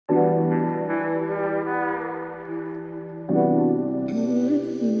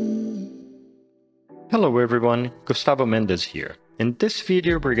Hello everyone, Gustavo Mendes here. In this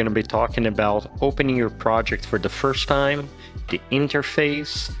video we're going to be talking about opening your project for the first time, the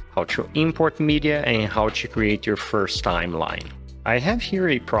interface, how to import media, and how to create your first timeline. I have here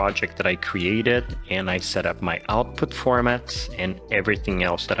a project that I created and I set up my output formats and everything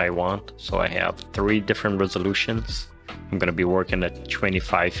else that I want. So I have 3 different resolutions. I'm going to be working at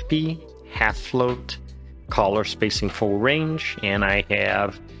 25p, half float, color spacing full range, and I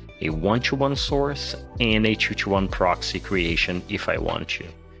have a 1:1 source and a 2:1 proxy creation if I want to.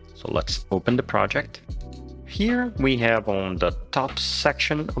 So let's open the project. Here we have on the top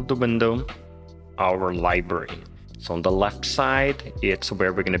section of the window our library. So on the left side, it's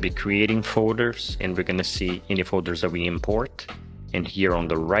where we're going to be creating folders and we're going to see any folders that we import. And here on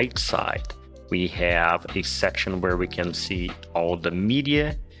the right side, we have a section where we can see all the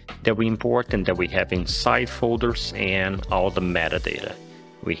media that we import and that we have inside folders and all the metadata.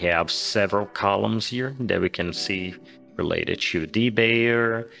 We have several columns here that we can see related to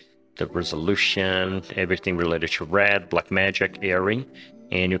debugger, the resolution, everything related to red, Blackmagic, Airy,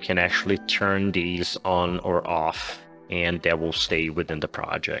 and you can actually turn these on or off and that will stay within the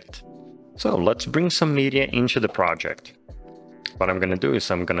project. So let's bring some media into the project. What I'm going to do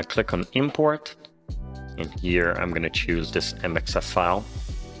is I'm going to click on import, and here I'm going to choose this MXF file.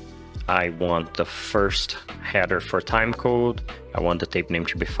 I want the first header for timecode. I want the tape name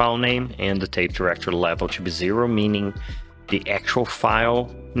to be file name and the tape directory level to be 0, meaning the actual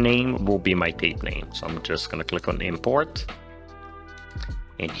file name will be my tape name. So I'm just going to click on import.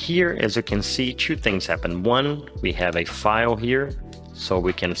 And here, as you can see, 2 things happen. One, we have a file here, so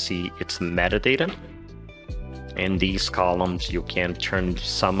we can see its metadata. And these columns, you can turn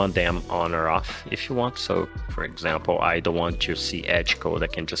some of them on or off if you want. So for example, I don't want to see edge code. I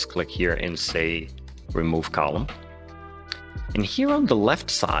can just click here and say remove column. And here on the left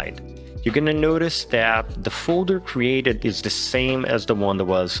side, you're going to notice that the folder created is the same as the one that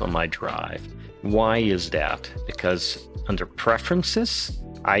was on my drive. Why is that? Because under preferences,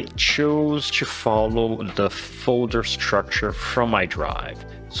 I chose to follow the folder structure from my drive.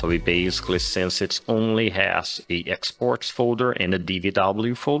 So we basically, since it only has a exports folder and a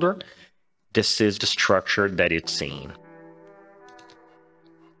DVW folder, this is the structure that it's seeing.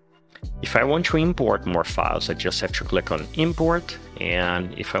 If I want to import more files, I just have to click on import.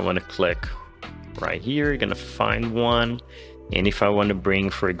 And if I want to click right here, you're going to find one. And if I want to bring,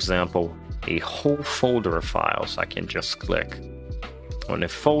 for example, a whole folder of files, I can just click on a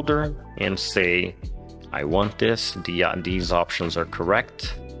folder and say, I want this. These options are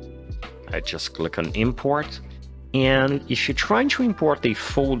correct. I just click on import. And if you're trying to import a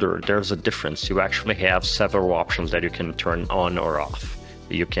folder, there's a difference. You actually have several options that you can turn on or off.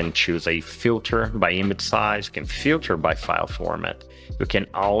 You can choose a filter by image size. You can filter by file format. You can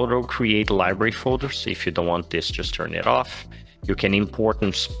auto create library folders. If you don't want this, just turn it off. You can import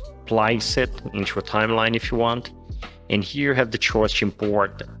and splice it into a timeline if you want. And here you have the choice to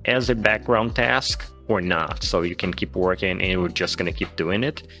import as a background task or not. So you can keep working and we're just going to keep doing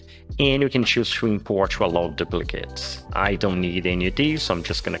it. And you can choose to import to allow duplicates. I don't need any of these, so I'm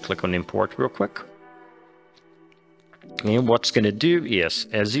just going to click on import real quick. And what's going to do is,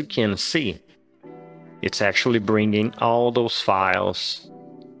 as you can see, it's actually bringing all those files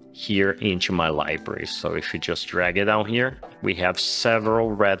here into my library. So if you just drag it down here, we have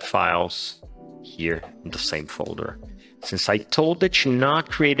several red files here in the same folder. Since I told it to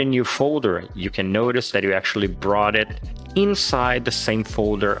not create a new folder, you can notice that you actually brought it inside the same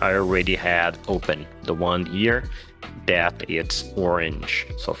folder I already had open, the one here that it's orange.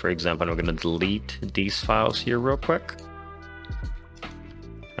 So for example, I'm going to delete these files here real quick.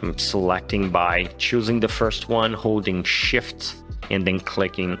 I'm selecting by choosing the first one, holding shift and then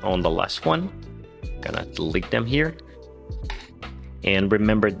clicking on the last one. I'm gonna delete them here. And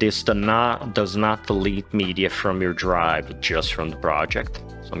remember, this does not delete media from your drive, just from the project.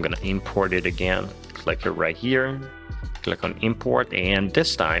 So I'm going to import it again. Click it right here. Click on import. And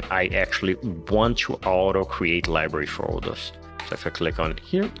this time, I actually want to auto create library folders. So if I click on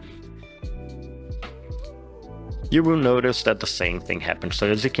here, you will notice that the same thing happens. So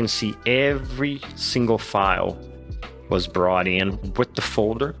as you can see, every single file was brought in with the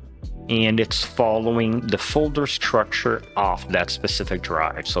folder, and it's following the folder structure of that specific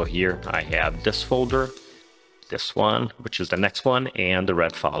drive. So here I have this folder, this one, which is the next one, and the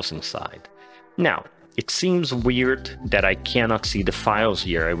red files inside. Now, it seems weird that I cannot see the files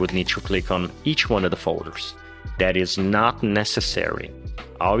here. I would need to click on each one of the folders. That is not necessary.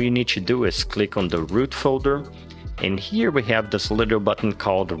 All you need to do is click on the root folder, and here we have this little button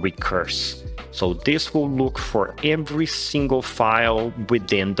called recurse. So this will look for every single file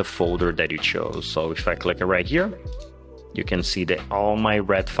within the folder that you chose. So if I click it right here, you can see that all my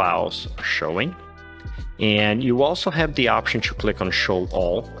red files are showing. And you also have the option to click on Show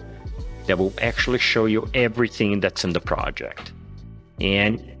All. That will actually show you everything that's in the project.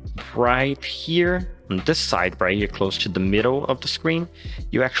 And right here on this side, right here close to the middle of the screen,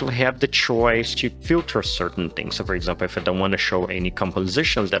 you actually have the choice to filter certain things. So for example, if I don't want to show any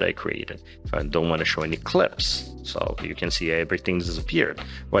compositions that I created, if I don't want to show any clips, so you can see everything disappeared.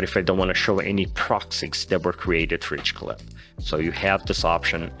 What if I don't want to show any proxies that were created for each clip? So you have this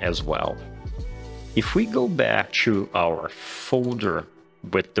option as well. If we go back to our folder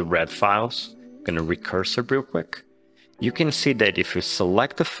with the red files, I'm going to recursor real quick. You can see that if you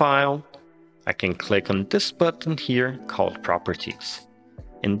select the file, I can click on this button here called Properties.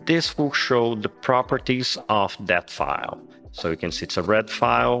 And this will show the properties of that file. So you can see it's a red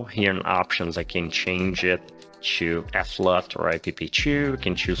file. Here in Options, I can change it to FLUT or IPP2. You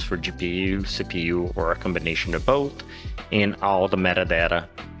can choose for GPU, CPU, or a combination of both. And all the metadata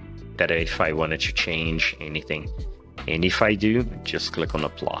that if I wanted to change anything. And if I do, just click on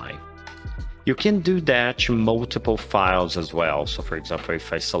Apply. You can do that to multiple files as well. So for example,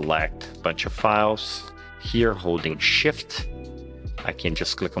 if I select a bunch of files here holding Shift, I can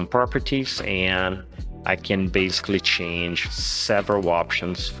just click on Properties and I can basically change several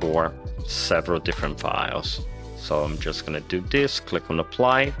options for several different files. So I'm just going to do this, click on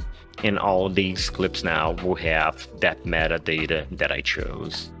Apply, and all these clips now will have that metadata that I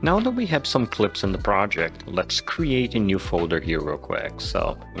chose. Now that we have some clips in the project, let's create a new folder here real quick.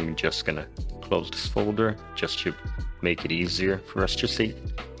 So I'm just gonna close this folder just to make it easier for us to see.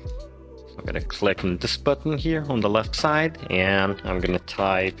 So I'm gonna click on this button here on the left side, and I'm gonna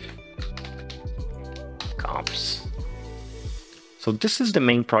type comps. So this is the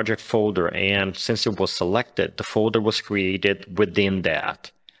main project folder, and since it was selected, the folder was created within that.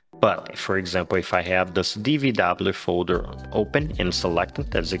 But for example, if I have this DVW folder open and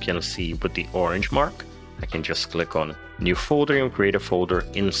selected, as you can see with the orange mark, I can just click on New Folder and create a folder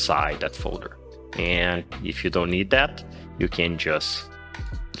inside that folder. And if you don't need that, you can just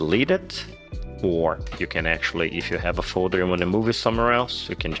delete it, or you can actually, if you have a folder and want to move it somewhere else,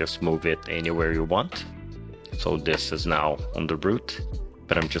 you can just move it anywhere you want. So this is now on the root,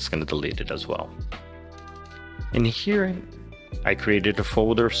 but I'm just going to delete it as well. And here, I created a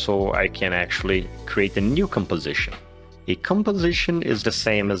folder so I can actually create a new composition. A composition is the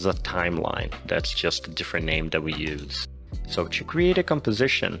same as a timeline. That's just a different name that we use. So to create a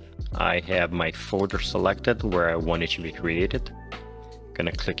composition, I have my folder selected where I want it to be created. I'm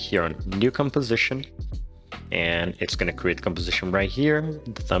gonna click here on New Composition, and it's gonna create a composition right here.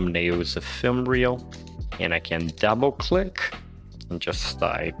 The thumbnail is a film reel, and I can double click and just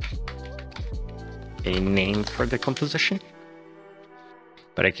type a name for the composition.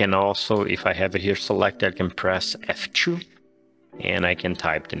 But I can also, if I have it here selected, I can press F2 and I can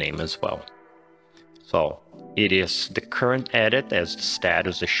type the name as well. So it is the current edit as the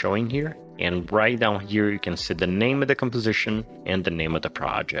status is showing here. And right down here, you can see the name of the composition and the name of the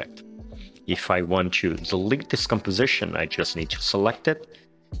project. If I want to delete this composition, I just need to select it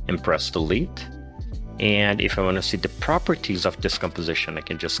and press delete. And if I want to see the properties of this composition, I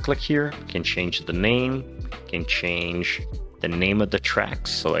can just click here, I can change the name, I can change the name of the track.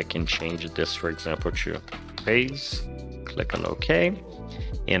 So I can change this, for example, to phase, click on OK,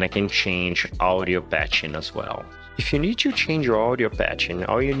 and I can change audio patching as well. If you need to change your audio patching,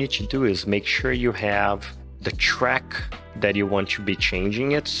 all you need to do is make sure you have the track that you want to be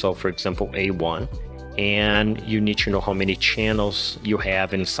changing it. So for example, A1, and you need to know how many channels you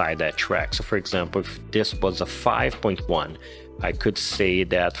have inside that track. So for example, if this was a 5.1, I could say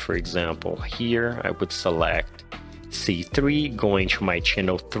that, for example, here I would select C3 going to my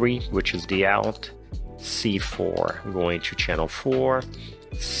channel 3, which is the out, C4 going to channel 4,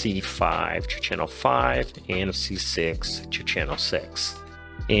 C5 to channel 5, and C6 to channel 6.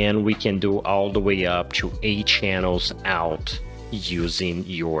 And we can do all the way up to 8 channels out using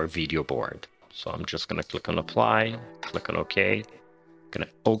your video board. So I'm just gonna click on apply, click on OK. I'm gonna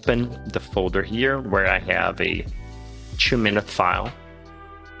open the folder here where I have a 2-minute file,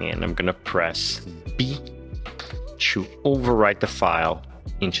 and I'm gonna press B to overwrite the file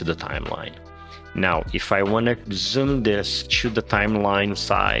into the timeline. Now, if I want to zoom this to the timeline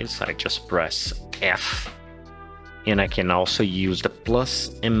size, I just press F. And I can also use the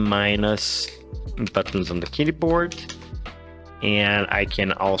plus and minus buttons on the keyboard. And I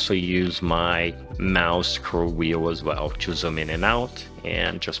can also use my mouse scroll wheel as well to zoom in and out,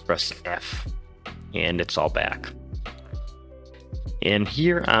 and just press F, and it's all back. And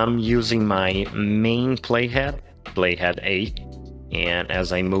here I'm using my main playhead 8. And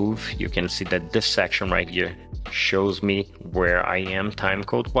as I move, you can see that this section right here shows me where I am time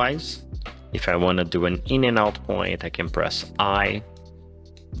code wise. If I want to do an in and out point, I can press I,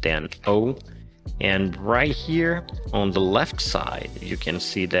 then O. And right here on the left side, you can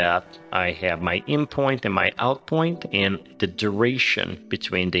see that I have my in point and my out point and the duration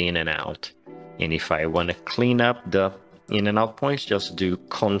between the in and out. And if I want to clean up the in and out points, just do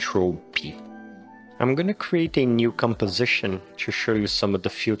Ctrl P. I'm going to create a new composition to show you some of the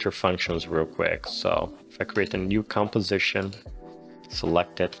filter functions real quick. So if I create a new composition,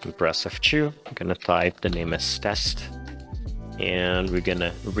 select it and press F2, I'm going to type the name as test. And we're going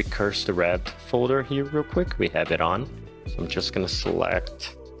to recurse the red folder here real quick. We have it on. So I'm just going to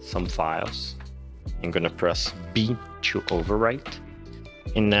select some files. I'm going to press B to overwrite.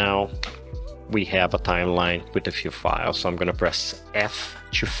 And now we have a timeline with a few files. So I'm going to press F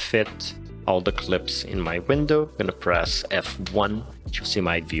to fit all the clips in my window. I'm going to press F1 to see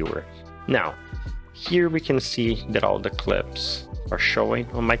my viewer. Now, here we can see that all the clips are showing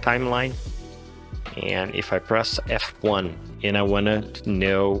on my timeline. And if I press F1 and I want to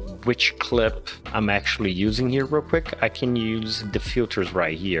know which clip I'm actually using here real quick, I can use the filters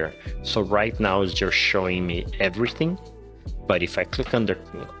right here. So right now it's just showing me everything. But if I click under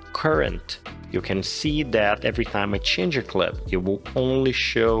current, you can see that every time I change a clip, it will only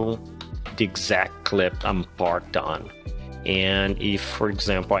show the exact clip I'm parked on. And if, for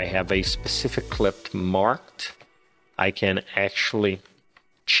example, I have a specific clip marked, I can actually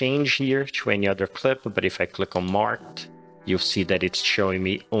change here to any other clip, but if I click on marked, you'll see that it's showing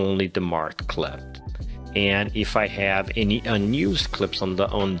me only the marked clip. And if I have any unused clips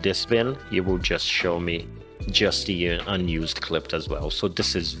on this bin, it will just show me just the unused clip as well. So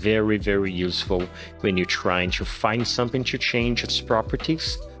this is very, very useful when you're trying to find something to change its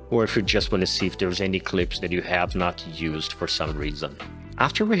properties, or if you just want to see if there's any clips that you have not used for some reason.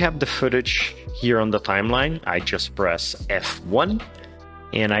 After we have the footage here on the timeline, I just press F1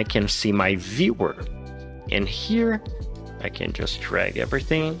 and I can see my viewer. And here I can just drag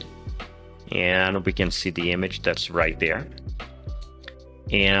everything and we can see the image that's right there.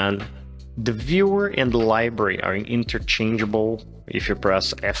 And the viewer and the library are interchangeable if you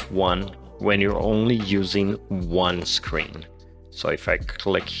press F1 when you're only using one screen. So if I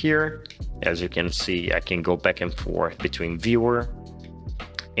click here, as you can see, I can go back and forth between viewer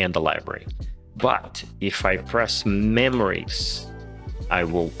and the library. But if I press memories, I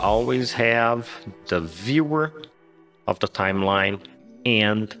will always have the viewer of the timeline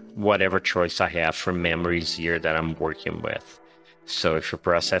and whatever choice I have for memories here that I'm working with. So if you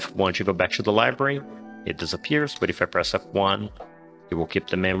press F1 to go back to the library, it disappears. But if I press F1, it will keep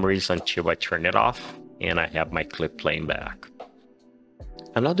the memories until I turn it off and I have my clip playing back.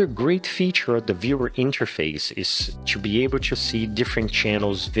 Another great feature of the viewer interface is to be able to see different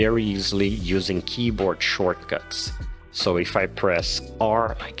channels very easily using keyboard shortcuts. So if I press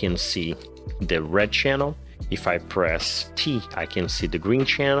R, I can see the red channel. If I press T, I can see the green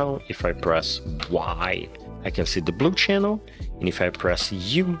channel. If I press Y, I can see the blue channel. And if I press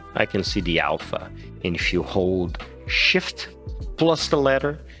U, I can see the alpha. And if you hold Shift plus the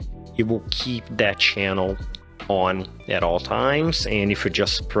letter, it will keep that channel on at all times. And if you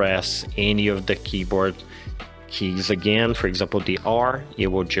just press any of the keyboard keys again, for example the R, it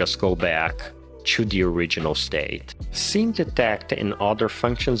will just go back to the original state. Scene detect and other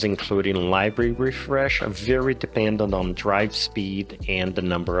functions including library refresh are very dependent on drive speed and the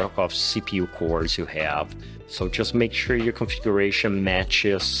number of CPU cores you have. So just make sure your configuration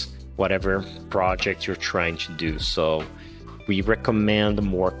matches whatever project you're trying to do. So we recommend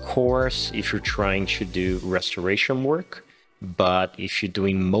more cores if you're trying to do restoration work, but if you're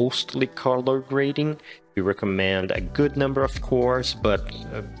doing mostly color grading, we recommend a good number of cores, but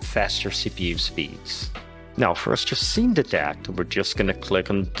faster CPU speeds. Now, for us to scene detect, we're just going to click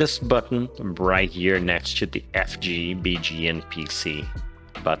on this button right here next to the FG, BG, and PC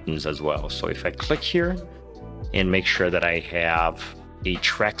buttons as well. So if I click here and make sure that I have a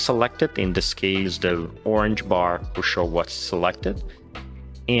track selected, in this case, the orange bar will show what's selected,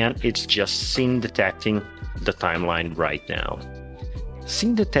 and it's just scene detecting the timeline right now.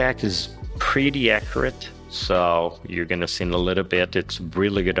 Scene detect is pretty accurate, so you're gonna see in a little bit, it's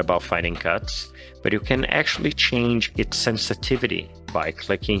really good about finding cuts, but you can actually change its sensitivity by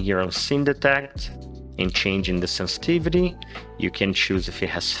clicking here on scene detect and changing the sensitivity. You can choose if it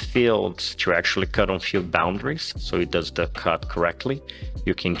has fields to actually cut on field boundaries, so it does the cut correctly.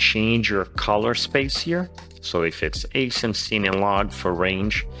 You can change your color space here, so if it's ASIN, scene, and log for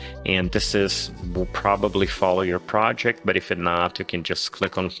range, and will probably follow your project, but if it not, you can just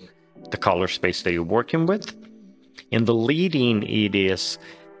click on the color space that you're working with. In the leading, it is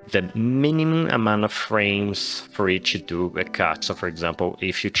the minimum amount of frames for it to do a cut. So for example,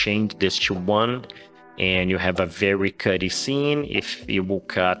 if you change this to 1 and you have a very cutty scene, it will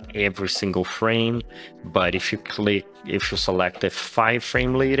cut every single frame. But if you select a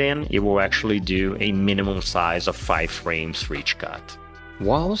 5-frame lead-in, it will actually do a minimum size of 5 frames for each cut.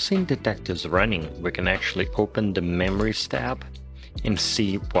 While Scene Detect is running, we can actually open the Memories tab and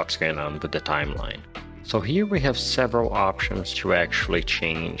see what's going on with the timeline. So here we have several options to actually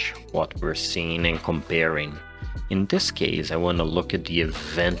change what we're seeing and comparing. In this case, I want to look at the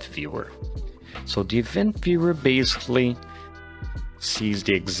event viewer. So the event viewer basically sees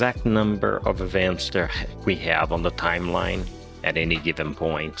the exact number of events that we have on the timeline at any given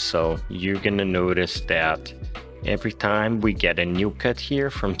point. So you're going to notice that every time we get a new cut here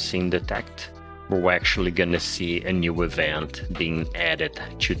from Scene Detect, we're actually going to see a new event being added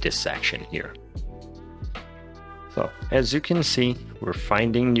to this section here. So as you can see, we're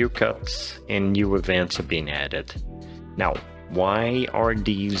finding new cuts and new events are being added. Now, why are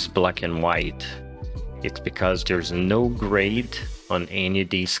these black and white? It's because there's no grade on any of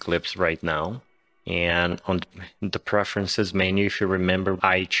these clips right now. And on the preferences menu, if you remember,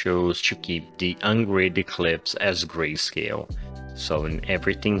 I chose to keep the ungraded clips as grayscale. So in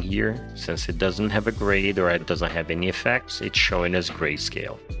everything here, since it doesn't have a grade or it doesn't have any effects, it's showing as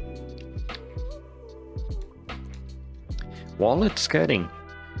grayscale. While it's cutting,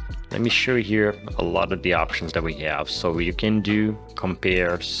 let me show you here a lot of the options that we have. So you can do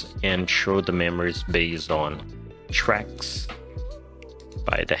compares and show the memories based on tracks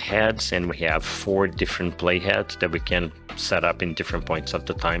by the heads, and we have 4 different playheads that we can set up in different points of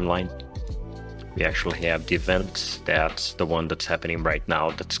the timeline. We actually have the events, that's the one that's happening right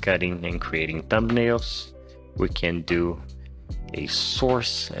now, that's cutting and creating thumbnails. We can do a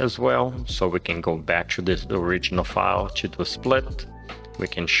source as well, so we can go back to the original file to do a split. We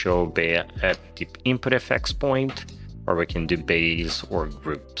can show at the input effects point, or we can do base or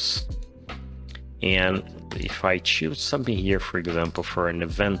groups. And if I choose something here, for example, for an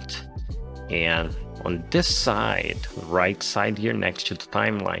event, and on this side, right side here next to the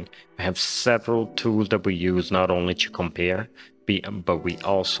timeline, I have several tools that we use not only to compare, but we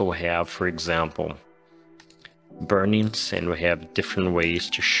also have, for example, burnings, and we have different ways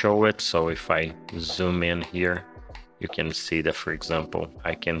to show it. So if I zoom in here, you can see that, for example,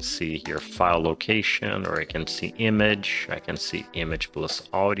 I can see here file location, or I can see image, I can see image plus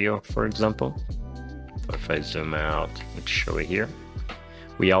audio, for example. So if I zoom out and show it here,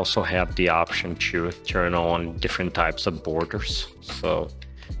 we also have the option to turn on different types of borders. So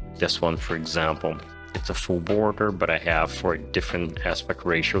this one, for example, it's a full border, but I have 4 different aspect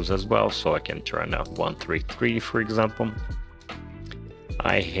ratios as well. So I can turn up 133, for example.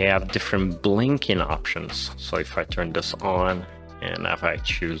 I have different blinking options. So if I turn this on and if I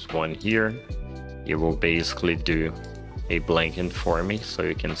choose one here, it will basically do a blinking for me. So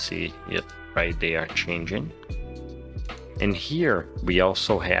you can see it right there changing. And here we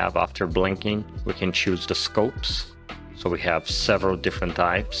also have, after blinking, we can choose the scopes. So we have several different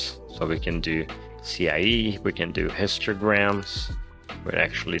types. So we can do CIE, we can do histograms, we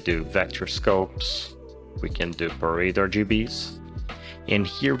actually do vector scopes, we can do parade RGBs. And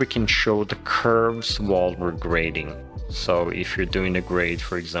here we can show the curves while we're grading. So if you're doing a grade,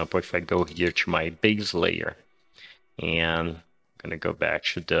 for example, if I go here to my base layer, and I'm gonna go back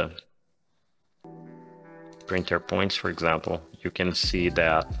to the printer points, for example, you can see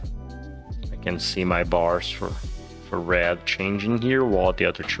that I can see my bars for red changing here while the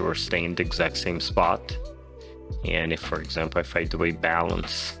other 2 are staying in the exact same spot. And if, for example, if I do a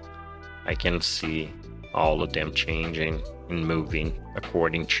balance, I can see all of them changing and moving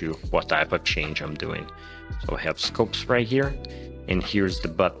according to what type of change I'm doing. So I have scopes right here, and here's the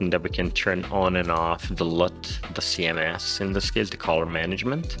button that we can turn on and off the LUT, the CMS, in this case, the color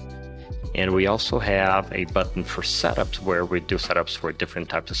management. And we also have a button for setups, where we do setups for different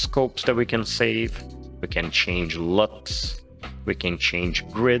types of scopes that we can save. We can change LUTs, we can change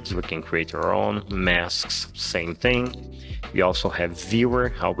grids, we can create our own masks, same thing. We also have viewer,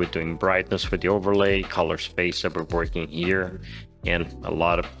 how we're doing brightness with the overlay, color space that we're working here, and a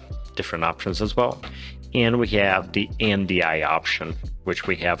lot of different options as well. And we have the NDI option, which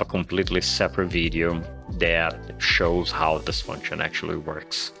we have a completely separate video that shows how this function actually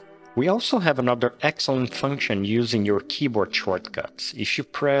works. We also have another excellent function using your keyboard shortcuts. If you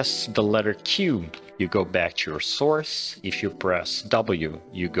press the letter Q, you go back to your source. If you press W,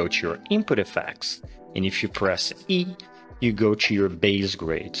 you go to your input effects. And if you press E, you go to your base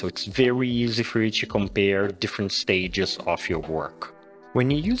grade. So it's very easy for you to compare different stages of your work. When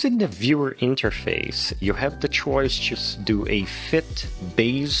you're using the viewer interface, you have the choice to do a fit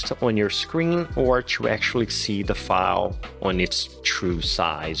based on your screen or to actually see the file on its true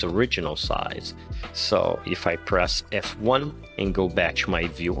size, original size. So if I press F1 and go back to my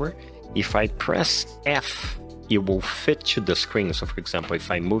viewer, if I press F, it will fit to the screen. So for example, if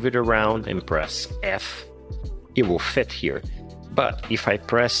I move it around and press F, it will fit here. But if I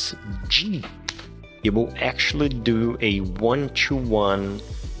press G, it will actually do a 1:1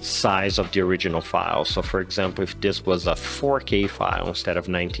 size of the original file. So for example, if this was a 4K file instead of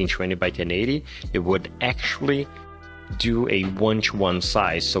 1920 by 1080, it would actually do a 1:1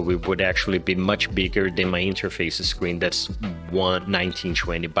 size. So it would actually be much bigger than my interface screen that's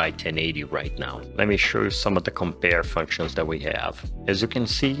 1920 by 1080 right now. Let me show you some of the compare functions that we have. As you can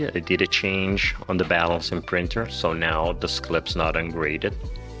see, I did a change on the balance in printer. So now this clip's not ungraded.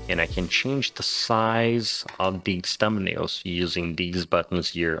 And I can change the size of these thumbnails using these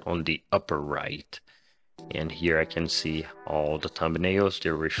buttons here on the upper right. And here I can see all the thumbnails,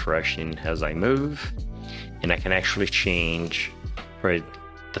 they're refreshing as I move. And I can actually change the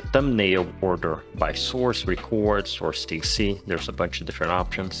thumbnail order by source, record, source TC. There's a bunch of different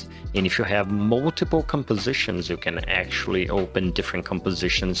options. And if you have multiple compositions, you can actually open different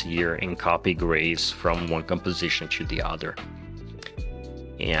compositions here and copy grades from one composition to the other.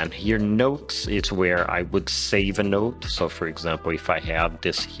 And here notes is where I would save a note. So for example, if I have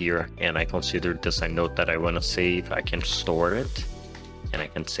this here and I consider this a note that I want to save, I can store it and I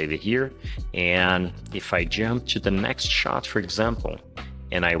can save it here. And if I jump to the next shot, for example,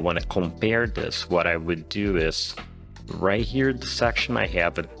 and I want to compare this, what I would do is right here, the section, I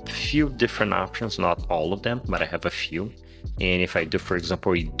have a few different options, not all of them, but I have a few. And if I do, for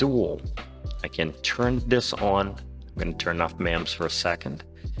example, a dual, I can turn this on. I'm going to turn off MEMS for a second.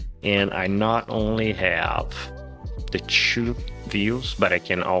 And I not only have the two views, but I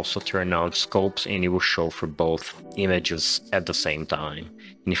can also turn on scopes and it will show for both images at the same time.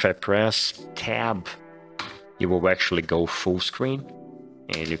 And if I press tab, it will actually go full screen.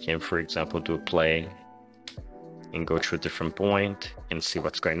 And you can, for example, do play and go to a different point and see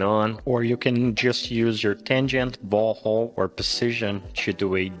what's going on. Or you can just use your tangent, ball hole, or precision to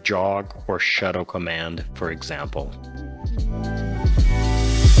do a jog or shuttle command, for example.